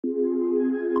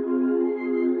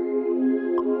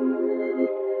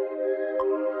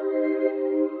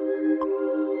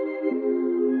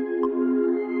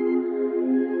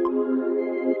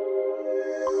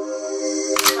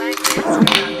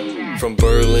From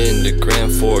Berlin to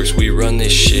Grand Forks, we run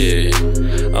this shit.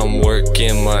 I'm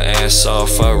working my ass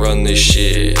off, I run this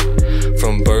shit.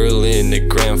 From Berlin to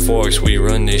Grand Forks, we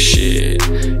run this shit.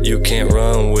 You can't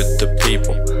run with the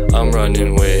people I'm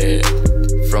running with.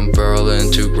 From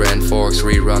Berlin to Grand Forks,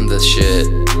 we run this shit.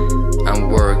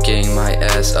 I'm working my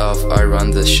ass off, I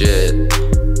run this shit.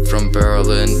 From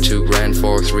Berlin to Grand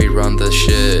Forks, we run this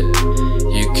shit.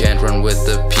 You can't run with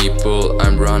the people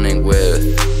I'm running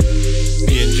with.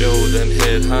 Me and Joe, them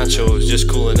head honchos, just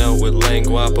cooling out with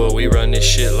LenGuapo. We run this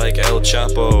shit like El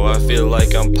Chapo, I feel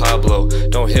like I'm Pablo.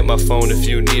 Don't hit my phone if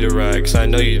you need a ride, cause I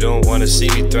know you don't wanna see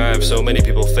me thrive. So many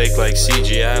people fake like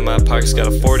CGI, my pocket's got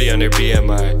a 40 on their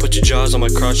BMI. Put your jaws on my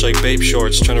crotch like babe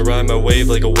shorts, tryna ride my wave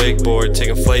like a wakeboard.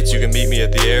 Taking flights, you can meet me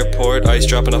at the airport. Ice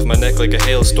dropping off my neck like a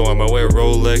hailstorm. I wear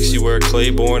Rolex, you wear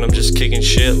Claiborne. I'm just kicking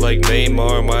shit like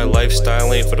Neymar. My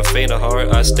lifestyle ain't for the faint of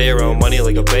heart, I stay around money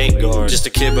like a bank guard. Just a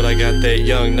kid but I got that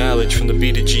young knowledge. From the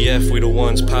B to GF, we the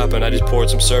ones poppin'. I just poured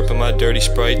some syrup in my dirty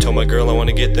Sprite. Told my girl I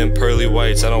wanna get them pearly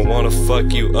whites. I don't wanna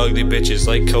fuck you ugly bitches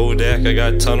like Kodak. I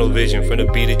got tunnel vision. From the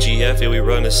B to GF, yeah, we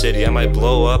run the city. I might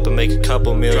blow up and make a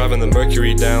couple million. Driving the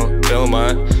Mercury down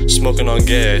Belmont, smoking on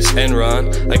gas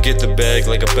Enron. I get the bag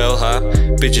like a bellhop.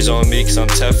 Bitches on me cause I'm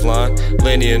Teflon.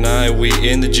 Lenny and I, we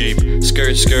in the Jeep.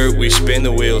 Skirt, skirt, we spin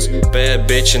the wheels. Bad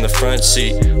bitch in the front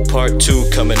seat. Part 2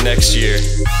 coming next year.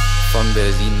 Von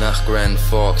Berlin nach Grand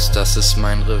Forks, das ist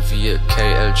mein Revier.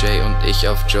 KLJ und ich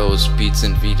auf Joes Beat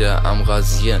sind wieder am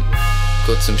Rasieren.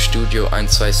 Kurz im Studio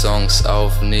 1-2 Songs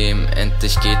aufnehmen.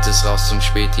 Endlich geht es raus zum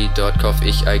Späti, dort kauf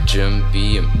ich Jim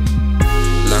Beam.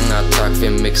 Langer Tag, wir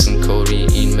mixen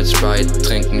Codein mit Sprite,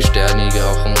 trinken Sterni,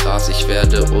 rauchen Gras, ich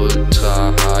werde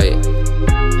ultra high.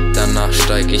 Danach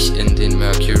steig ich in den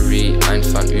Mercury,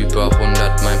 einfahren über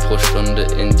 100 Meilen pro Stunde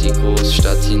in die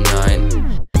Großstadt hinein.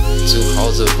 Zu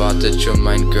Hause wartet schon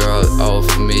mein Girl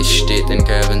auf mich, steht in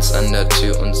Calvins an der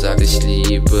Tür und sagt, ich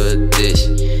liebe dich.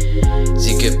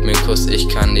 Sie gibt mir einen Kuss, ich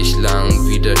kann nicht lang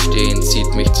widerstehen,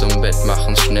 zieht mich zum Bett,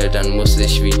 machen's schnell, dann muss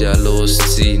ich wieder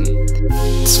losziehen.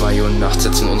 2 Uhr nachts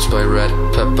setzen uns bei Red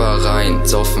Pepper rein,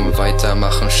 saufen weiter,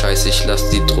 machen Scheiß, ich lass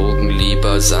die Drogen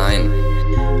lieber sein.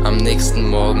 Am nächsten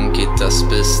Morgen geht das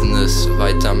Business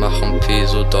weiter, machen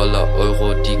Peso, Dollar,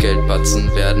 Euro, die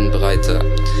Geldbatzen werden breiter.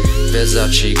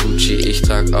 Versace, Gucci, ich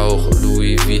trag auch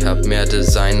Louis V, hab mehr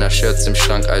Designer-Shirts im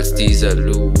Schrank als dieser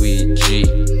Luigi.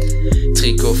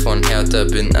 Trikot von Hertha,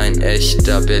 bin ein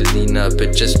echter Berliner.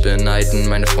 Bitches beneiden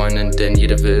meine Freundin, denn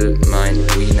jede will mein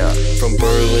Wiener. From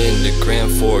Berlin to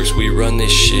Grand Forks, we run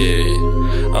this shit.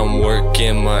 I'm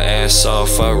working my ass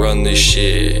off, I run this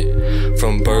shit.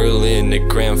 From Berlin to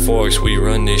Grand Forks, we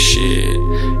run this shit.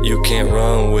 You can't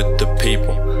run with the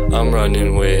people I'm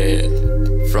running with.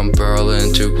 From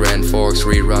Berlin to Grand Forks,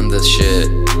 we run this shit.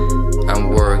 I'm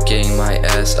working my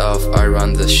ass off, I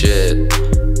run this shit.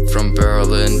 From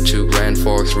Berlin to Grand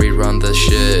Forks, we run this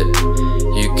shit.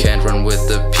 You can't run with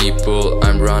the people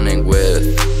I'm running with.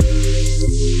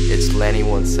 It's Lenny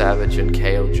One Savage and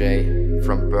KLJ.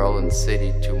 From Berlin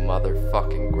City to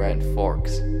motherfucking Grand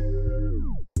Forks.